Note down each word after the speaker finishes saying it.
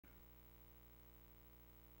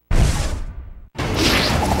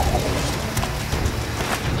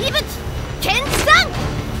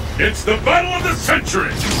It's the battle of the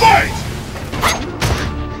century! Fight!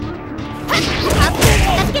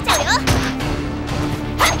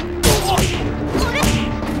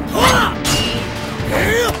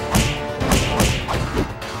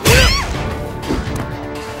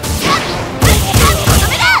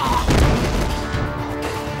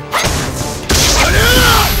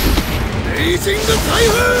 Raising the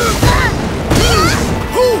typhoon!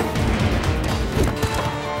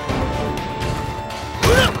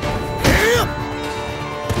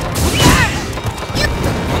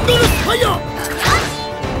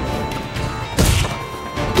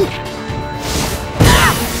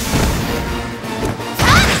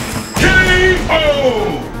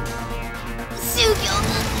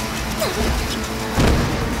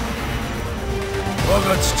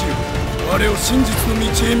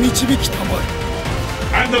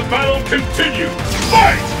 And the battle continues!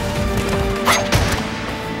 Fight!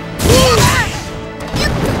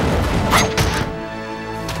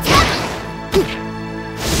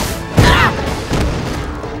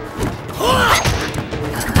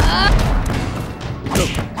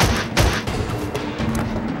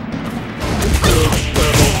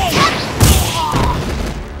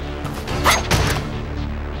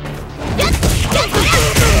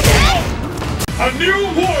 A new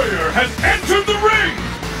warrior has entered the ring!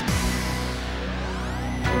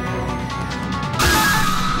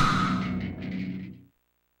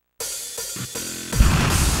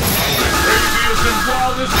 Craziest and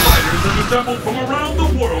wildest fighters have assembled from around the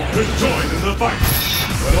world to join in the fight.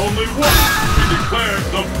 But only one will be declared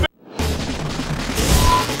the best.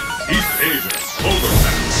 East Asia,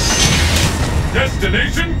 overpass.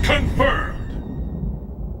 Destination confirmed.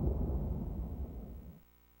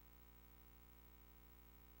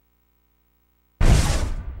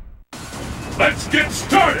 Let's get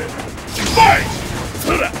started! Fight!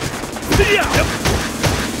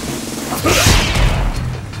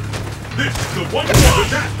 This is the one that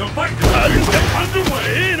the fight is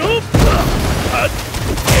underway!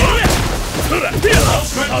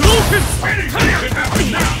 Anything can happen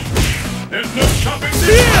now! There's no stopping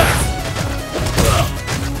this!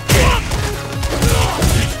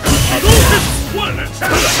 What an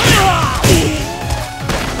attack!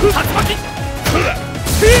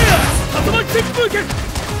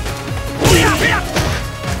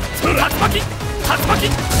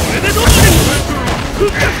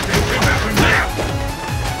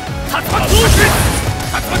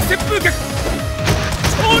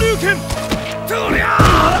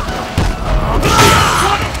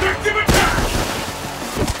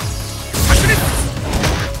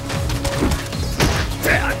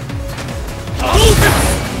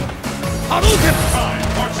 Time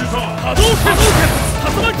marches on!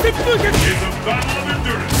 It's a battle of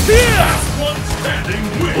endurance! Last one standing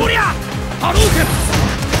wins!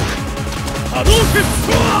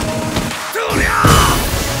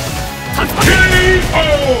 K.O.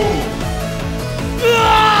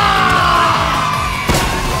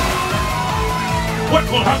 What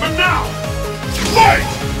will happen now? Fight!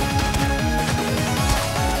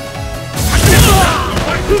 The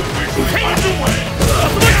fight is officially underway!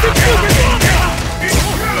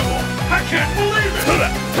 Incredible! I can't believe it!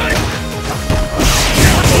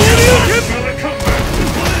 Another comeback!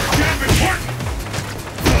 Well, this damn important!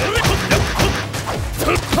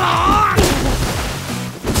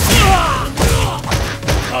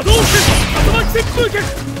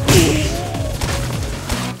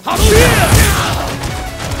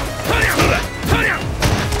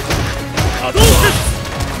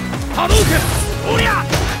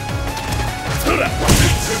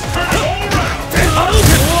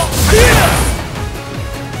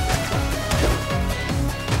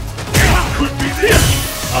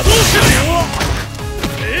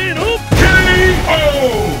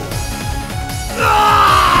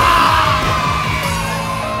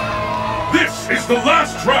 This is the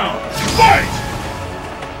last round! Fight!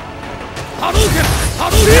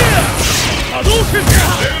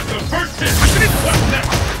 There's the first hit! What's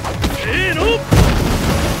next?